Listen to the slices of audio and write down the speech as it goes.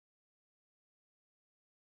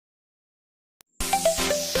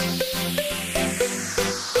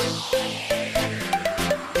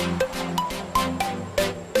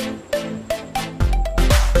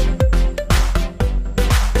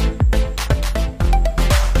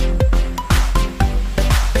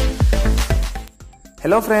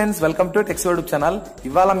Hello friends, welcome to tax YouTube channel.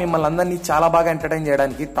 ఇవాళ మిమ్మల్ని అందరినీ చాలా బాగా ఎంటర్టైన్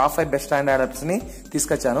చేయడానికి టాప్ 5 బెస్ట్ ఆండ్రాయిడ్ యాప్స్ ని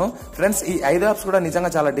తీసుకొచ్చాను. ఫ్రెండ్స్, ఈ 5 యాప్స్ కూడా నిజంగా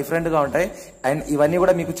చాలా డిఫరెంట్ గా ఉంటాయి అండ్ ఇవన్నీ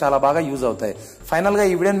కూడా మీకు చాలా బాగా యూజ్ అవుతాయి. ఫైనల్ గా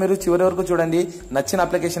ఈ వీడియోని మీరు చివరి వరకు చూడండి. నచ్చిన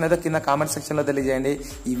అప్లికేషన్ అయితే కింద కామెంట్ సెక్షన్ లో తెలియజేయండి.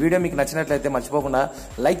 ఈ వీడియో మీకు నచ్చినట్లయితే మర్చిపోకుండా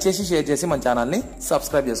లైక్ చేసి షేర్ చేసి మన ఛానల్ ని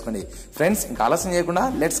సబ్స్క్రైబ్ చేసుకోండి. ఫ్రెండ్స్, ఇంకా ఆలస్యం చేయకుండా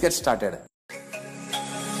let's get started.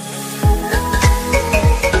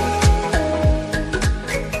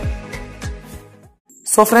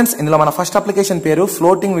 So friends, ఇందులో మన ఫస్ట్ అప్లికేషన్ పేరు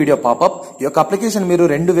ఫ్లోటింగ్ వీడియో పాపప్. ఈ యొక్క అప్లికేషన్ మీరు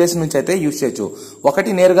 2 వేస్ నుంచి అయితే యూజ్ చేయొచ్చు. ఒకటి,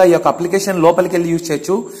 నేరుగా ఈ యొక్క అప్లికేషన్ లోపలికి వెళ్ళి యూజ్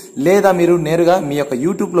చేయొచ్చు, లేదా మీరు నేరుగా మీ యొక్క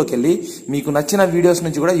యూట్యూబ్ లోకి వెళ్ళి మీకు నచ్చిన వీడియోస్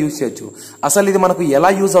నుంచి కూడా యూజ్ చేయొచ్చు. అసలు ఇది మనకు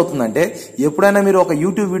ఎలా యూజ్ అవుతుందంటే, ఎప్పుడైనా మీరు ఒక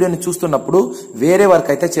యూట్యూబ్ వీడియోని చూస్తున్నప్పుడు వేరే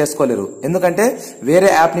వర్క్ అయితే చేసుకోలేరు, ఎందుకంటే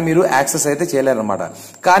వేరే యాప్ ని మీరు యాక్సెస్ అయితే చేయలేరు అనమాట.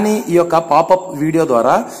 కానీ ఈ యొక్క పాపప్ వీడియో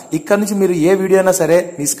ద్వారా ఇక్కడ నుంచి మీరు ఏ వీడియో అయినా సరే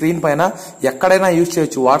మీ స్క్రీన్ పైన ఎక్కడైనా యూజ్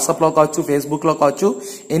చేయొచ్చు. వాట్సాప్ లో కావచ్చు, ఫేస్బుక్ లో కావచ్చు,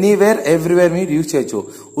 ఎనీవేర్ ఎవ్రీవేర్ మీరు యూజ్ చేయొచ్చు.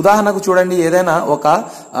 ఉదాహరణకు చూడండి, ఏదైనా ఒక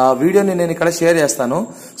వీడియోని నేను ఇక్కడ షేర్ చేస్తాను.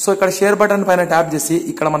 సో ఇక్కడ షేర్ బటన్ పైన ట్యాప్ చేసి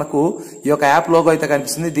ఇక్కడ మనకు ఈ యొక్క యాప్ లోగో అయితే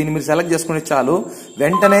కనిపిస్తుంది. దీన్ని మీరు సెలెక్ట్ చేసుకుని చాలు,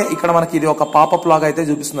 వెంటనే ఇక్కడ మనకి ఇది ఒక పాపప్ లాగా అయితే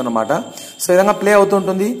చూపిస్తుంది అనమాట. సో ఈ విధంగా ప్లే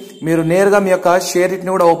అవుతుంటుంది. మీరు నేరుగా మీ యొక్క షేర్ ఇట్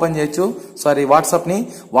ని కూడా ఓపెన్ చేయొచ్చు,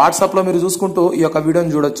 వాట్సాప్ లో మీరు చూసుకుంటూ ఈ యొక్క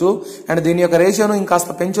వీడియోని చూడొచ్చు. అండ్ దీని యొక్క రేషియోను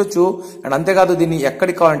ఇంకాస్త పెంచొచ్చు. అండ్ అంతేకాదు, దీన్ని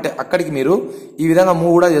ఎక్కడికి కావాలంటే అక్కడికి మీరు ఈ విధంగా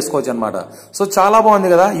మూవ్ కూడా చేసుకోవచ్చు అనమాట. సో చాలా బాగుంది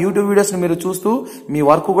కదా. యూట్యూబ్ వీడియోస్ ని మీరు చూస్తూ మీ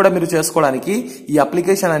వర్క్ కూడా మీరు చేసుకోవడానికి ఈ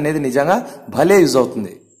అప్లికేషన్ అనేది నిజంగా భలే యూజ్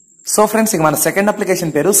అవుతుంది. సో ఫ్రెండ్స్, ఇక మన సెకండ్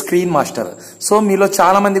అప్లికేషన్ పేరు స్క్రీన్ మాస్టర్. సో మీలో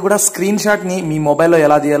చాలా మంది కూడా స్క్రీన్ షాట్ ని మీ మొబైల్లో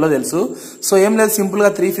ఎలా తీయాలో తెలుసు. సో ఏం లేదు, సింపుల్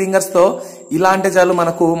గా 3 ఫింగర్స్ తో ఇలా అంటే చాలు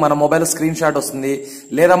మనకు మన మొబైల్ స్క్రీన్ షాట్ వస్తుంది.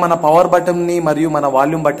 లేదా మన పవర్ బటన్ ని మరియు మన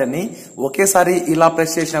వాల్యూమ్ బటన్ ని ఒకేసారి ఇలా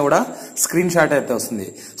ప్రెస్ చేసినా కూడా స్క్రీన్ షాట్ అయితే వస్తుంది.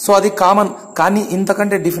 సో అది కామన్, కానీ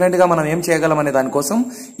ఇంతకంటే డిఫరెంట్ గా మనం ఏం చేయగలం అనే దానికోసం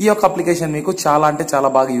ఈ యొక్క అప్లికేషన్ మీకు చాలా అంటే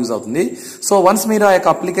చాలా బాగా యూజ్ అవుతుంది. సో వన్స్ మీరు ఆ యొక్క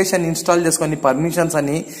అప్లికేషన్ ఇన్స్టాల్ చేసుకొని పర్మిషన్స్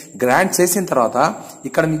అన్ని గ్రాంట్ చేసిన తర్వాత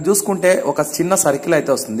ఇక్కడ మీకు చూసుకుంటే ఒక చిన్న సర్కిల్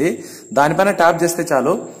అయితే వస్తుంది. దానిపైన ట్యాప్ చేస్తే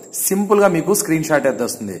చాలు, సింపుల్ గా మీకు స్క్రీన్ షాట్ అయితే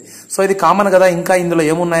వస్తుంది. సో ఇది కామన్ కదా, ఇంకా ఇందులో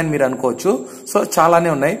ఏమున్నాయని మీరు అనుకోవచ్చు. సో చాలానే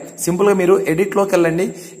ఉన్నాయి. సింపుల్ గా మీరు ఎడిట్ లోకి వెళ్ళండి.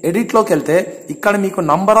 ఎడిట్ లోకి వెళ్తే ఇక్కడ మీకు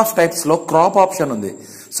నంబర్ ఆఫ్ టైప్స్ లో క్రాప్ ఆప్షన్ ఉంది.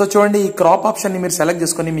 సో చూడండి, ఈ క్రాప్ ఆప్షన్ ని మీరు సెలెక్ట్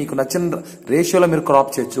చేసుకుని మీకు నచ్చిన రేషియోలో మీరు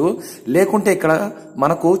క్రాప్ చేయొచ్చు. లేకుంటే ఇక్కడ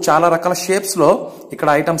మనకు చాలా రకాల షేప్స్ లో ఇక్కడ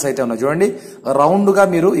ఐటమ్స్ అయితే ఉన్నాయి. చూడండి, రౌండ్ గా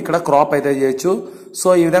మీరు ఇక్కడ క్రాప్ అయితే చేయొచ్చు. సో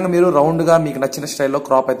ఈ విధంగా మీరు రౌండ్ గా మీకు నచ్చిన స్టైల్లో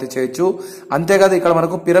క్రాప్ అయితే చేయొచ్చు. అంతేకాదు, ఇక్కడ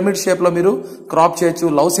మనకు పిరమిడ్ షేప్ లో మీరు క్రాప్ చేయొచ్చు,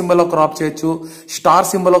 లవ్ సింబల్ లో క్రాప్ చేయొచ్చు, స్టార్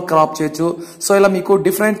సింబల్ లో క్రాప్ చేయొచ్చు. సో ఇలా మీకు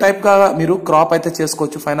డిఫరెంట్ టైప్ గా మీరు క్రాప్ అయితే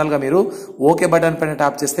చేసుకోవచ్చు. ఫైనల్ గా మీరు ఓకే బటన్ పైన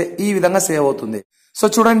ట్యాప్ చేస్తే ఈ విధంగా సేవ్ అవుతుంది. సో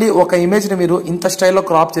చూడండి, ఒక ఇమేజ్ ని మీరు ఇంత స్టైల్లో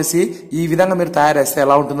క్రాప్ చేసి ఈ విధంగా మీరు తయారు చేస్తే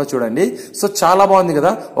ఎలా ఉంటుందో చూడండి. సో చాలా బాగుంది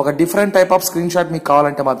కదా. ఒక different type off screen shot మీకు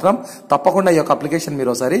కావాలంటే మాత్రం తప్పకుండా ఈ యొక్క అప్లికేషన్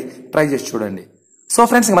మీరు ఒకసారి ట్రై చేసి చూడండి. సో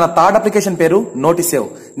ఫ్రెండ్స్, మన థర్డ్ అప్లికేషన్ పేరు నోటిసేవ్.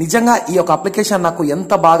 నిజంగా ఈ యొక్క అప్లికేషన్ నాకు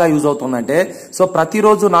ఎంత బాగా యూజ్ అవుతుందంటే, సో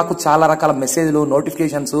ప్రతిరోజు నాకు చాలా రకాల మెసేజ్లు,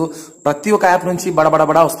 నోటిఫికేషన్స్ ప్రతి ఒక్క యాప్ నుంచి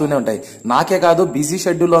బడబడబడా వస్తూనే ఉంటాయి. నాకే కాదు, బిజీ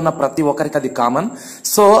షెడ్యూల్లో ఉన్న ప్రతి ఒక్కరికి అది కామన్.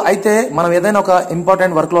 సో అయితే మనం ఏదైనా ఒక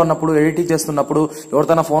ఇంపార్టెంట్ వర్క్ లో ఉన్నప్పుడు, ఎడిటింగ్ చేస్తున్నప్పుడు,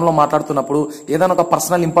 ఎవరితోనా ఫోన్ లో మాట్లాడుతున్నప్పుడు, ఏదైనా ఒక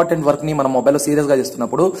పర్సనల్ ఇంపార్టెంట్ వర్క్ ని మన మొబైల్ లో సీరియస్ గా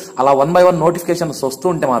చేస్తున్నప్పుడు అలా 1 by 1 నోటిఫికేషన్స్ వస్తూ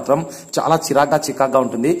ఉంటే మాత్రం చాలా చికాగ్గా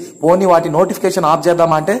ఉంటుంది. పోనీ వాటి నోటిఫికేషన్ ఆఫ్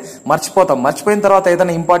చేద్దామా అంటే మర్చిపోయిన తర్వాత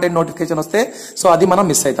ఏదైనా ఇంపార్టెంట్ నోటిఫికేషన్ వస్తే సో అది మనం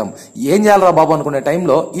మిస్ అవుతాం. ఏం చేయాలరా బాబు అనుకునే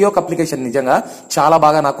టైంలో ఈ యొక్క అప్లికేషన్ నిజంగా చాలా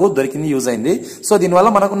బాగా నాకు దొరికింది, యూజ్ అయింది. సో దీనివల్ల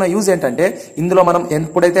మనకున్న యూజ్ ఏంటంటే, ఇందులో మనం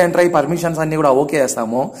ఎప్పుడైతే ఎంటర్ అయ్యి పర్మిషన్స్ అన్ని కూడా ఓకే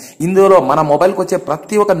చేస్తామో, ఇందులో మన మొబైల్ కు వచ్చే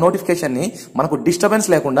ప్రతి ఒక్క నోటిఫికేషన్ ని మనకు డిస్టర్బెన్స్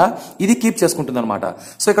లేకుండా ఇది కీప్ చేసుకుంటుంది అనమాట.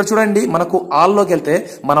 సో ఇక్కడ చూడండి, మనకు ఆల్ లోకి వెళ్తే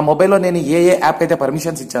మన మొబైల్లో నేను ఏ యాప్ అయితే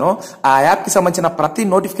పర్మిషన్స్ ఇచ్చానో ఆ యాప్ కి సంబంధించిన ప్రతి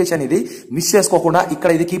నోటిఫికేషన్ ఇది మిస్ చేసుకోకుండా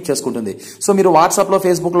ఇక్కడ ఇది కీప్ చేసుకుంటుంది. సో మీరు వాట్సాప్ లో,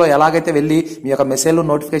 ఫేస్బుక్ లో ఎలాగైతే వెళ్ళి మీ యొక్క మెసేజ్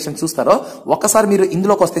నోటిఫికేషన్ చూస్తారో, ఒక్కసారి మీరు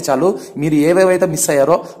ఇందులోకి వస్తే చాలు, మీరు ఏవేవైతే మిస్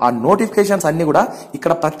అయ్యారో ఆ నోటిఫికేషన్స్ అన్ని కూడా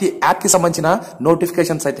ఇక్కడ ప్రతి యాప్ కి సంబంధించిన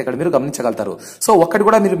నోటిఫికేషన్స్ అయితే ఇక్కడ మీరు గమనించగలుగుతారు. సో ఒక్కటి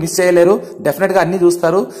కూడా మీరు మిస్ చేయలేరు, డెఫినెట్ గా అన్ని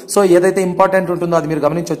చూస్తారు. సో ఏదైతే ఇంపార్టెంట్ ఉంటుందో అది మీరు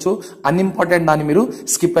గమనించవచ్చు, అన్ఇంపార్టెంట్ దాన్ని మీరు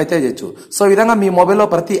స్కిప్ అయితే చేయొచ్చు. సో ఈ విధంగా మీ మొబైల్లో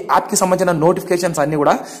ప్రతి యాప్ కి సంబంధించిన నోటిఫికేషన్స్ అన్ని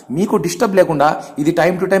కూడా మీకు డిస్టర్బ్ లేకుండా ఇది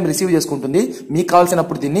టైం టు టైం రిసీవ్ చేసుకుంటుంది. మీకు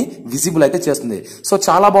కావాల్సినప్పుడు దీన్ని విజిబుల్ అయితే చేస్తుంది. సో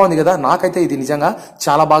చాలా బాగుంది కదా. నాకైతే ఇది నిజంగా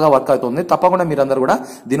చాలా బాగా వర్క్ అవుతుంది. తప్పకుండా మీరందరూ కూడా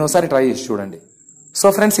దీని ఒకసారి ట్రై చేసి చూడండి. సో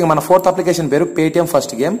ఫ్రెండ్స్ ఇక మన ఫోర్త్ అప్లికేషన్ పేరు పేటిఎం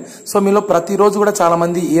ఫస్ట్ గేమ్. సో మీలో ప్రతిరోజు కూడా చాలా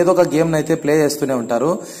మంది ఏదో ఒక గేమ్ అయితే ప్లే చేస్తూనే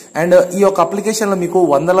ఉంటారు. అండ్ ఈ యొక్క అప్లికేషన్ లో మీకు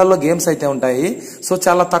వందలలో గేమ్స్ అయితే ఉంటాయి. సో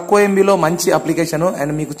చాలా తక్కువ ఎంబీలో మంచి అప్లికేషన్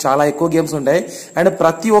అండ్ మీకు చాలా ఎక్కువ గేమ్స్ ఉంటాయి. అండ్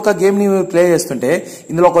ప్రతి ఒక్క గేమ్ ని మీరు ప్లే చేస్తుంటే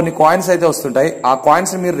ఇందులో కొన్ని కాయిన్స్ అయితే వస్తుంటాయి. ఆ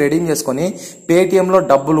కాయిన్స్ ని మీరు రెడీమ్ చేసుకుని పేటిఎం లో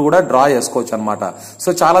డబ్బులు కూడా డ్రా చేసుకోవచ్చు అనమాట. సో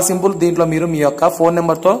చాలా సింపుల్. దీంట్లో మీరు మీ యొక్క ఫోన్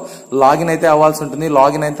నెంబర్ తో లాగిన్ అయితే అవ్వాల్సి ఉంటుంది.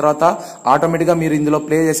 లాగిన్ అయిన తర్వాత ఆటోమేటిక్ గా మీరు ఇందులో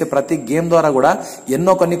ప్లే చేసే ప్రతి గేమ్ ద్వారా కూడా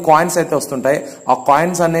ఎన్నో కొన్ని కాయిన్స్ అయితే వస్తుంటాయి. ఆ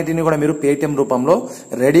కాయిన్స్ అన్నిటిని కూడా మీరు పేటిఎం రూపంలో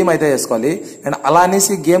రెడీమ్ అయితే చేసుకోవాలి. అండ్ అలా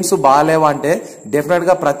అనేసి గేమ్స్ బాగాలేవా అంటే డెఫినెట్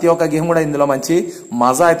గా ప్రతి ఒక్క గేమ్ కూడా ఇందులో మంచి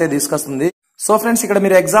మజా అయితే తీసుకొస్తుంది. సో ఫ్రెండ్స్ ఇక్కడ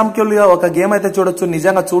మీరు ఎగ్జాంపుల్ గా ఒక గేమ్ అయితే చూడొచ్చు.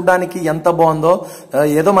 నిజంగా చూడడానికి ఎంత బాగుందో,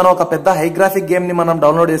 ఏదో మనం ఒక పెద్ద హై గ్రాఫిక్ గేమ్ ని మనం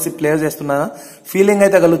డౌన్లోడ్ చేసి ప్లే చేస్తున్న ఫీలింగ్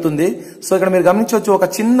అయితే కలుగుతుంది. సో ఇక్కడ మీరు గమనించవచ్చు, ఒక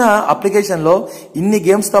చిన్న అప్లికేషన్ లో ఇన్ని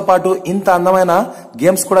గేమ్స్ తో పాటు ఇంత అందమైన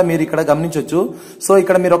గేమ్స్ కూడా మీరు ఇక్కడ గమనించవచ్చు. సో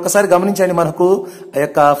ఇక్కడ మీరు ఒక్కసారి గమనించండి, మనకు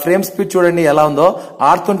యొక్క ఫ్రేమ్ స్పీడ్ చూడండి ఎలా ఉందో.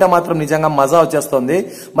 ఆడుతుంటే మాత్రం నిజంగా మజా వచ్చేస్తుంది.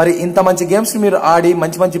 మరి ఇంత మంచి గేమ్స్ మీరు ఆడి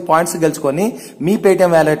మంచి మంచి పాయింట్స్ గెలుచుకొని మీ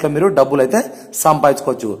పేటిఎం వ్యాలెట్ లో మీరు డబ్బులు అయితే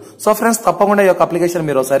సంపాదించుకోవచ్చు. సో ఫ్రెండ్స్ తప్పకుండా ఈ యొక్క అప్లికేషన్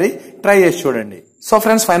మీరు ఒకసారి ట్రై చేసి చూడండి. సో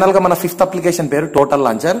ఫ్రెండ్స్ ఫైనల్ గా మన ఫిఫ్త్ అప్లికేషన్ పేరు టోటల్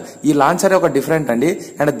లాంచర్. ఈ లాంచర్ ఒక డిఫరెంట్ అండి.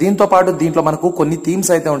 అండ్ దీంతో పాటు దీంట్లో మనకు కొన్ని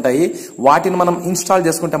థీమ్స్ అయితే ఉంటాయి. వాటిని మనం ఇన్స్టాల్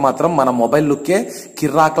చేసుకుంటే మాత్రం మన మొబైల్ లుక్కే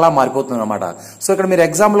కిర్రాక్లా మారిపోతుంది అనమాట. సో ఇక్కడ మీరు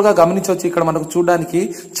ఎగ్జాంపుల్ గా గమనించవచ్చు, ఇక్కడ మనకు చూడడానికి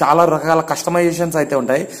చాలా రకాల కస్టమైజేషన్స్ అయితే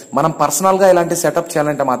ఉంటాయి. మనం పర్సనల్ గా ఇలాంటి సెటప్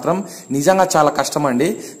చేయాలంటే మాత్రం నిజంగా చాలా కష్టం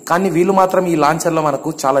అండి. కానీ వీళ్ళు మాత్రం ఈ లాంచర్ లో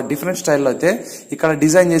మనకు చాలా డిఫరెంట్ స్టైల్లో అయితే ఇక్కడ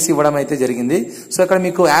డిజైన్ చేసి ఇవ్వడం అయితే జరిగింది. సో ఇక్కడ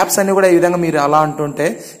మీకు యాప్స్ అన్ని కూడా ఈ విధంగా మీరు అలా అంటుంటే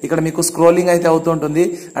ఇక్కడ మీకు స్క్రోలింగ్ అయితే అవుతుంటుంది.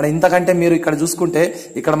 అండ్ ఇంతకంటే మీరు ఇక్కడ చూసుకుంటే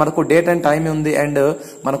ఇక్కడ మనకు డేట్ అండ్ టైం ఉంది. అండ్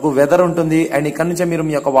మనకు వెదర్ ఉంటుంది. అండ్ ఇక్కడ నుంచే మీరు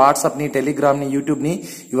మీ యొక్క వాట్సాప్ ని, టెలిగ్రామ్ ని, యూట్యూబ్ ని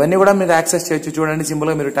ఇవన్నీ కూడా మీరు యాక్సెస్ చేయొచ్చు. చూడండి సింపుల్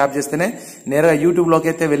గా మీరు ట్యాప్ చేస్తేనే నేరుగా యూట్యూబ్ లోకి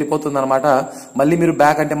అయితే వెళ్ళిపోతుంది అనమాట. మళ్ళీ మీరు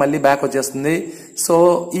బ్యాక్ అంటే మళ్ళీ బ్యాక్ వచ్చేస్తుంది. సో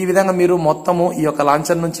ఈ విధంగా మీరు మొత్తము ఈ యొక్క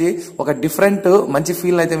లాంచర్ నుంచి ఒక డిఫరెంట్ మంచి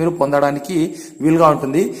ఫీల్ అయితే మీరు పొందడానికి వీలుగా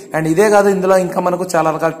ఉంటుంది. అండ్ ఇదే కాదు, ఇందులో ఇంకా మనకు చాలా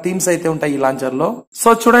రకాల టీమ్స్ అయితే ఉంటాయి ఈ లాంచర్ లో. సో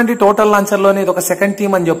చూడండి టోటల్ లాంచర్ లోనే ఇది ఒక సెకండ్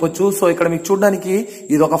థీమ్ అని చెప్పొచ్చు. సో ఇక్కడ మీకు చూడడానికి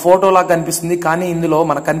ఇది ఒక ఫోటో లాగా కనిపిస్తుంది. కానీ ఇందులో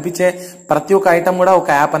మనకు కనిపించే ప్రతి ఒక్క ఐటమ్ కూడా ఒక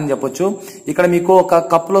యాప్ అని చెప్పొచ్చు. ఇక్కడ మీకు ఒక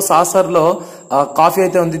కప్ లో సాసర్ లో కాఫీ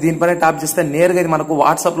అయితే ఉంది. దీనిపైన ట్యాప్ చేస్తే నేరుగా ఇది మనకు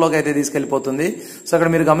వాట్సాప్ లోకి అయితే తీసుకెళ్లిపోతుంది. సో ఇక్కడ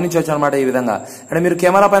మీరు గమనించవచ్చు అనమాట ఈ విధంగా. అండ్ మీరు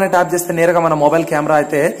కెమెరా పైన ట్యాప్ చేస్తే నేరుగా మన మొబైల్ కెమెరా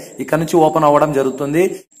అయితే ఇక్కడ నుంచి ఓపెన్ అవ్వడం జరుగుతుంది.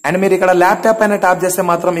 అండ్ మీరు ఇక్కడ ల్యాప్టాప్ పైన ట్యాప్ చేస్తే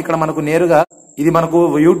మాత్రం ఇక్కడ మనకు నేరుగా ఇది మనకు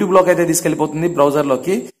యూట్యూబ్ లోకి అయితే తీసుకెళ్లిపోతుంది, బ్రౌజర్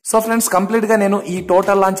లోకి. సో ఫ్రెండ్స్ కంప్లీట్ గా నేను ఈ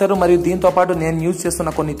టోటల్ లాంచర్ మరియు దీంతో పాటు నేను యూజ్ చేస్తున్న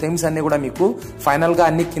కొన్ని థీమ్స్ అన్ని కూడా మీకు ఫైనల్ గా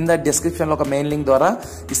అన్ని కింద డిస్క్రిప్షన్ లో ఒక మెయిన్ లింక్ ద్వారా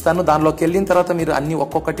ఇస్తాను. దానిలోకి వెళ్ళిన తర్వాత మీరు అన్ని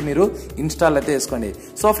ఒక్కొక్కటి మీరు ఇన్స్టాల్ అయితే చేసుకోండి.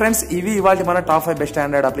 సో ఫ్రెండ్స్ ఇవి ఇవాళ మన టాప్ 5 బెస్ట్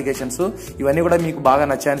ఆండ్రాయిడ్ అప్లికేషన్స్. ఇవన్నీ కూడా మీకు బాగా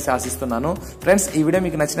నచ్చాయని ఆశిస్తున్నాను. ఫ్రెండ్స్ ఈ వీడియో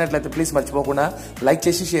మీకు నచ్చినట్లయితే ప్లీజ్ మర్చిపోకుండా లైక్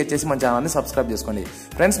చేసి షేర్ చేసి మన ఛానల్ ని సబ్స్క్రైబ్ చేసుకోండి.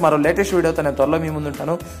 ఫ్రెండ్స్ మరో లేటెస్ట్ వీడియోతో నేను త్వరలో మీ ముందు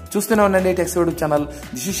ఉంటాను. చూస్తూనే ఉండండి tax YouTube channel.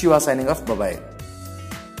 This is Shiva signing off. Bye.